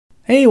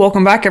Hey,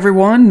 welcome back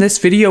everyone. This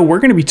video we're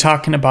going to be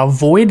talking about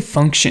void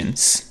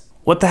functions.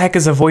 What the heck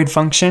is a void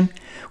function?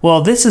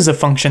 Well, this is a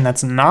function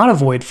that's not a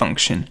void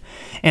function.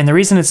 And the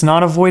reason it's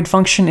not a void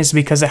function is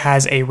because it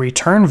has a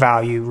return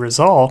value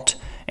result,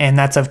 and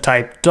that's of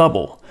type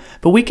double.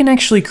 But we can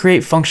actually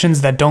create functions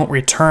that don't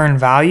return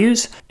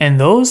values, and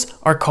those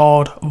are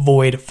called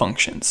void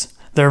functions.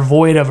 They're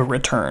void of a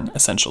return,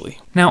 essentially.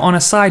 Now, on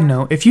a side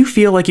note, if you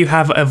feel like you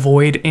have a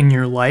void in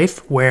your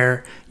life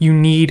where you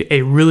need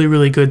a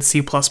really good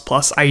C++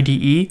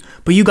 IDE,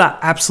 but you got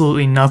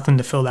absolutely nothing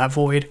to fill that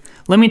void,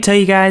 let me tell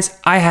you guys,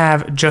 I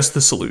have just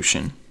the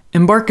solution.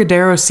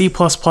 Embarcadero C++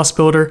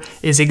 Builder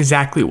is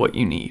exactly what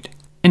you need.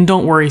 And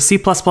don't worry, C++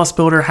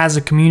 Builder has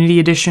a community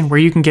edition where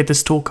you can get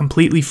this tool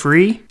completely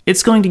free.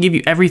 It's going to give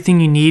you everything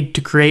you need to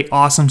create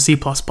awesome C++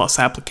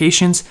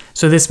 applications.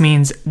 So this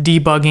means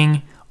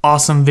debugging,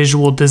 awesome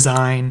visual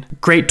design,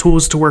 great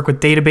tools to work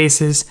with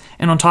databases,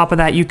 and on top of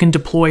that, you can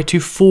deploy to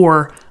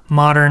 4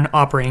 modern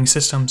operating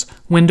systems: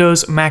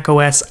 Windows,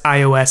 macOS,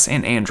 iOS,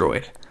 and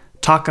Android.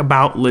 Talk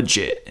about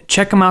legit.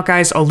 Check them out,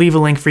 guys. I'll leave a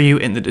link for you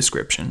in the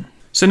description.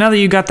 So now that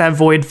you got that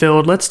void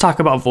filled, let's talk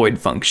about void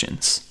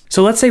functions.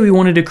 So let's say we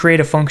wanted to create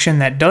a function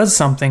that does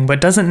something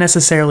but doesn't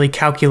necessarily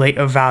calculate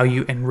a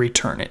value and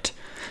return it.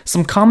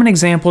 Some common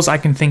examples I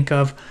can think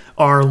of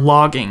are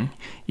logging.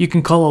 You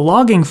can call a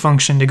logging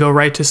function to go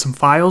write to some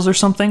files or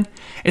something.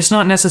 It's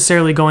not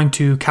necessarily going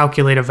to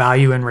calculate a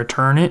value and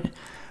return it,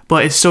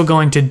 but it's still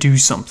going to do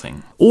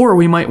something. Or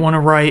we might want to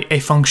write a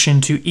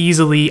function to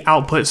easily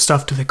output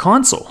stuff to the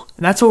console.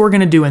 And that's what we're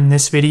going to do in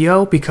this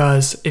video,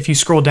 because if you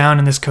scroll down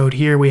in this code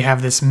here, we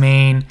have this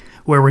main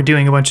where we're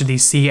doing a bunch of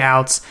these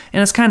couts,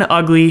 and it's kind of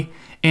ugly.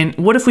 And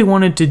what if we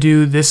wanted to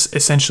do this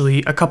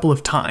essentially a couple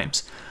of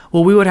times?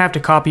 Well, we would have to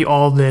copy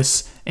all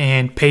this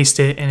and paste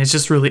it, and it's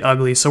just really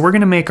ugly. So we're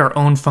going to make our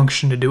own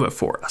function to do it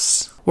for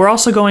us. We're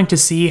also going to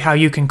see how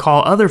you can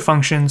call other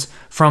functions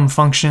from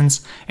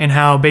functions and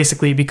how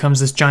basically it becomes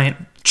this giant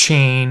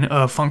chain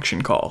of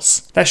function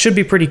calls. That should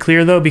be pretty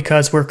clear though,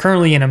 because we're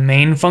currently in a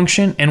main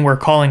function and we're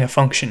calling a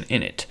function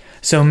in it.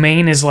 So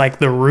main is like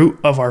the root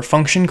of our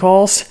function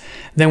calls,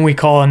 then we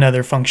call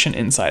another function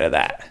inside of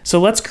that. So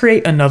let's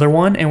create another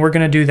one, and we're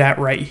going to do that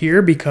right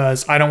here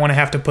because I don't want to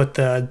have to put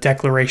the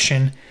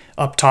declaration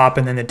up top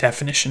and then the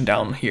definition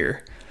down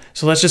here.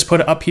 So let's just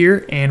put it up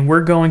here, and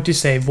we're going to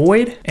say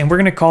void, and we're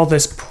going to call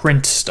this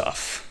print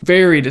stuff.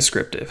 Very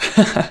descriptive.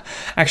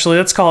 Actually,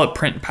 let's call it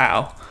print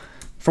pow.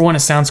 For one, it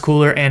sounds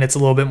cooler and it's a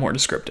little bit more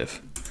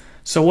descriptive.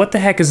 So what the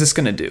heck is this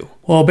going to do?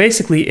 Well,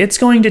 basically it's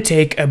going to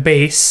take a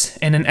base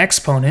and an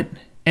exponent,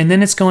 and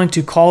then it's going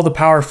to call the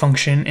power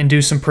function and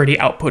do some pretty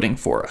outputting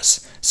for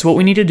us. So what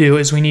we need to do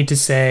is we need to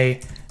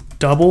say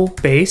double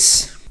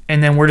base,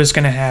 and then we're just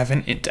going to have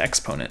an int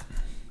exponent.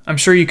 I'm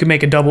sure you could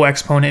make a double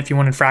exponent if you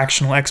wanted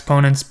fractional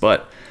exponents,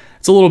 but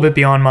it's a little bit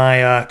beyond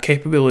my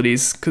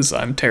capabilities because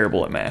I'm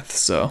terrible at math,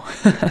 so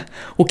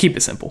we'll keep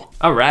it simple.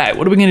 All right,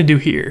 what are we gonna do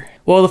here?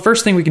 Well, the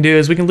first thing we can do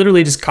is we can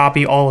literally just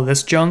copy all of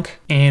this junk,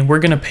 and we're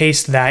gonna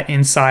paste that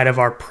inside of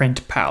our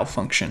print pow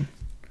function.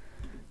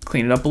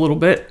 Clean it up a little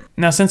bit.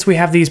 Now, since we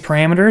have these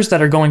parameters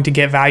that are going to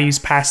get values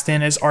passed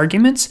in as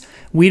arguments,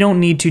 we don't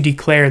need to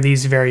declare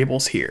these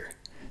variables here.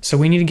 So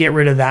we need to get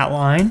rid of that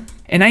line.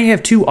 And now you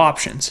have two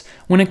options.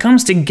 When it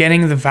comes to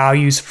getting the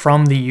values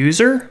from the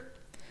user,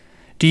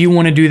 do you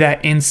want to do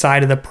that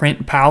inside of the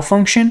print pow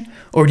function,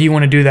 or do you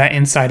want to do that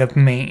inside of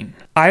main?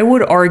 I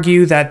would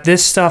argue that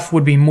this stuff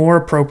would be more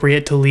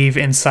appropriate to leave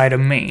inside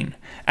of main,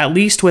 at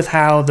least with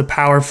how the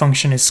power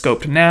function is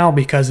scoped now,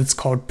 because it's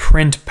called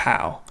print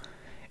pow.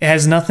 It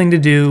has nothing to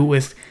do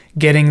with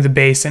getting the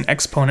base and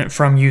exponent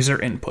from user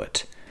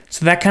input.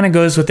 So that kind of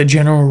goes with the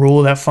general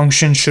rule that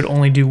functions should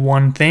only do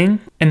one thing,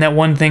 and that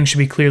one thing should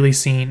be clearly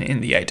seen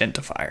in the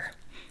identifier.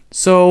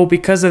 So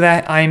because of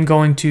that, I'm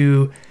going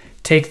to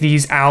take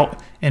these out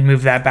and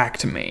move that back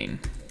to main.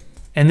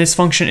 And this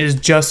function is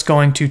just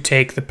going to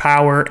take the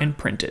power and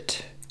print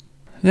it.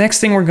 The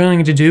next thing we're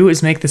going to do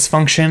is make this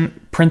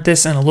function print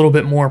this in a little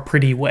bit more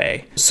pretty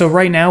way. So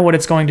right now what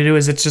it's going to do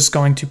is it's just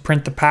going to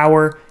print the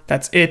power.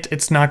 That's it.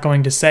 It's not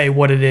going to say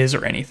what it is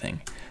or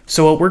anything.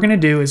 So what we're going to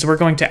do is we're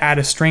going to add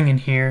a string in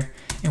here,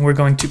 and we're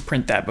going to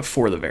print that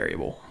before the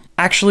variable.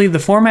 Actually, the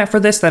format for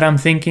this that I'm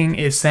thinking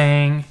is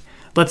saying,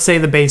 let's say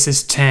the base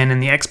is 10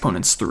 and the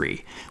exponent's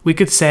 3. We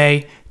could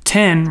say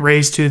 10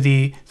 raised to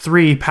the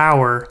 3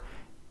 power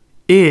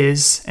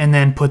is, and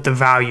then put the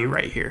value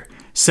right here.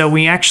 So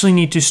we actually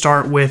need to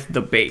start with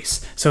the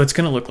base. So it's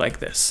going to look like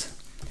this.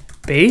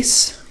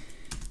 Base,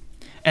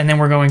 and then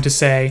we're going to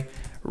say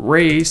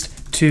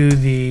raised to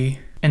the,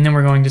 and then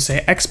we're going to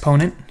say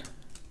exponent,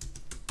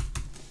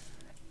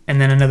 and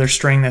then another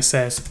string that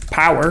says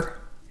power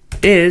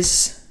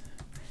is,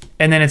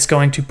 and then it's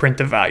going to print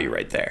the value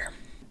right there.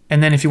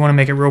 And then if you want to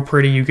make it real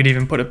pretty, you could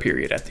even put a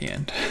period at the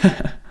end.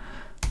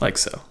 Like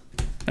so.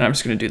 And I'm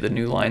just going to do the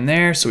new line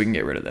there so we can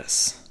get rid of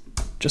this.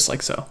 Just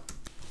like so.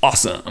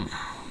 Awesome.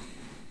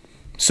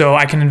 So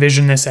I can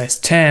envision this as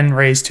 10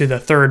 raised to the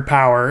 3rd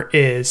power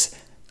is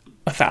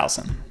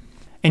 1,000.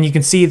 And you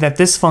can see that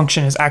this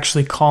function is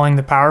actually calling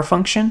the power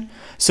function.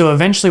 So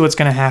eventually what's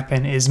going to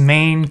happen is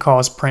main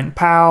calls print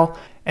pow,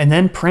 and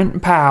then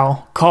print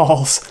pow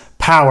calls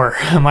power.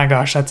 Oh my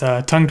gosh, that's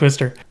a tongue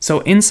twister.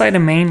 So inside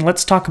of main,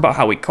 let's talk about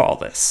how we call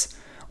this.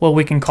 Well,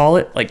 we can call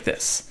it like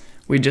this.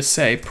 We just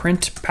say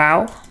print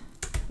pow,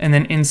 and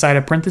then inside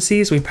of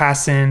parentheses, we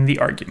pass in the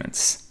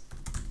arguments.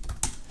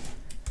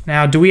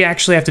 Now, do we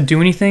actually have to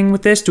do anything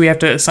with this? Do we have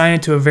to assign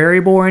it to a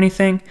variable or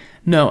anything?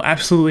 No,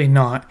 absolutely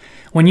not.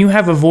 When you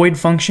have a void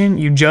function,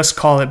 you just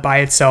call it by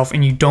itself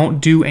and you don't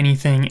do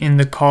anything in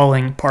the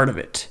calling part of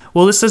it.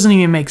 Well, this doesn't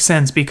even make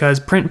sense because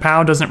print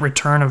pow doesn't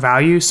return a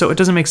value, so it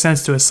doesn't make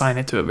sense to assign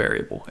it to a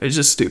variable. It's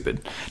just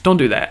stupid. Don't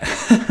do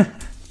that.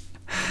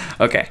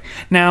 Okay,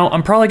 now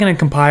I'm probably going to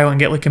compile and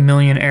get like a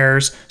million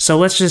errors, so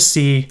let's just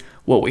see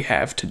what we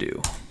have to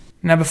do.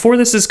 Now before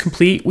this is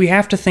complete, we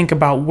have to think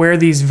about where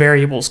these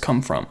variables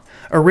come from.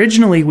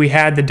 Originally we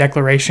had the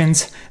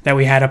declarations that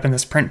we had up in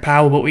this print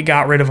pow, but we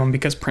got rid of them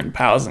because print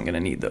pow isn't going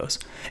to need those.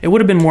 It would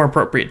have been more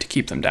appropriate to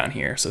keep them down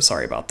here, so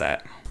sorry about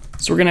that.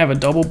 So we're going to have a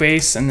double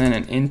base and then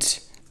an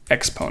int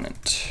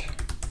exponent,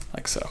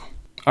 like so.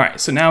 Alright,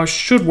 so now it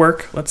should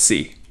work. Let's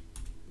see.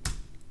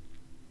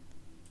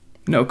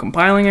 No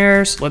compiling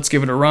errors. Let's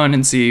give it a run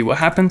and see what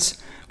happens.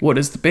 What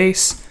is the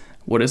base?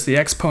 What is the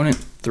exponent?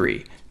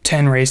 3.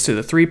 10 raised to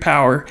the 3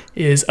 power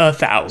is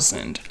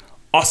 1,000.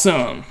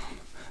 Awesome.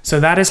 So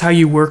that is how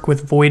you work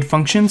with void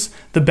functions.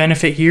 The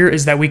benefit here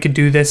is that we could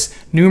do this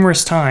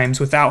numerous times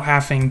without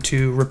having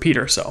to repeat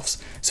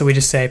ourselves. So we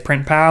just say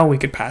print pow, we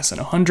could pass in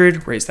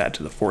 100, raise that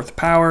to the 4th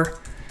power.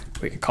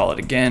 We could call it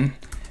again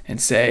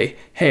and say,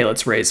 hey,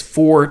 let's raise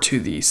 4 to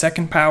the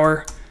 2nd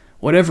power,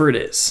 whatever it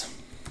is.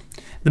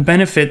 The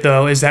benefit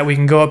though is that we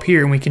can go up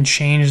here and we can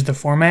change the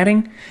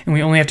formatting, and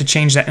we only have to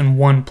change that in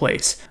one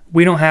place.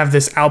 We don't have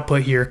this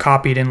output here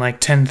copied in like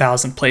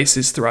 10,000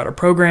 places throughout our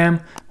program.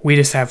 We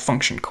just have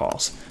function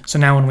calls. So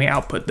now when we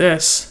output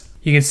this,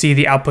 you can see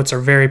the outputs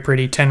are very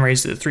pretty. 10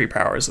 raised to the 3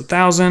 power is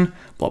 1,000,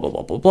 blah, blah,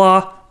 blah, blah,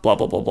 blah, blah,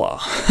 blah, blah,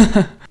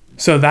 blah.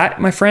 So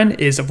that, my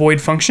friend, is void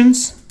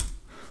functions.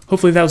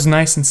 Hopefully that was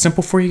nice and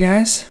simple for you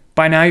guys.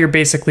 By now you're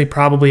basically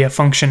probably a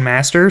function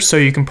master, so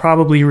you can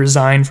probably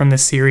resign from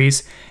this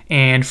series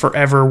and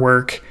forever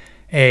work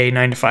a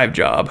 9-to-5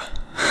 job.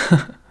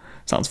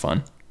 Sounds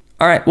fun.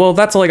 Alright, well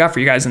that's all I got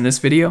for you guys in this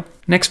video.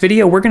 Next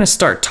video, we're going to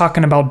start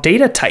talking about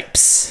data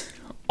types.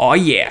 Oh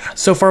yeah.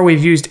 So far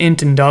we've used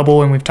int and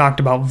double, and we've talked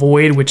about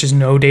void, which is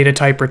no data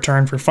type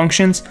return for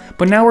functions,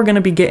 but now we're going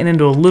to be getting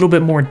into a little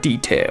bit more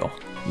detail.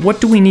 What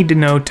do we need to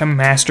know to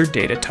master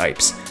data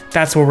types?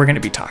 That's what we're going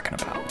to be talking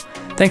about.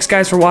 Thanks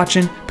guys for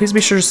watching. Please be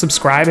sure to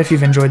subscribe if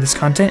you've enjoyed this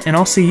content, and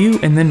I'll see you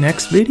in the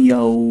next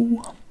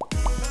video.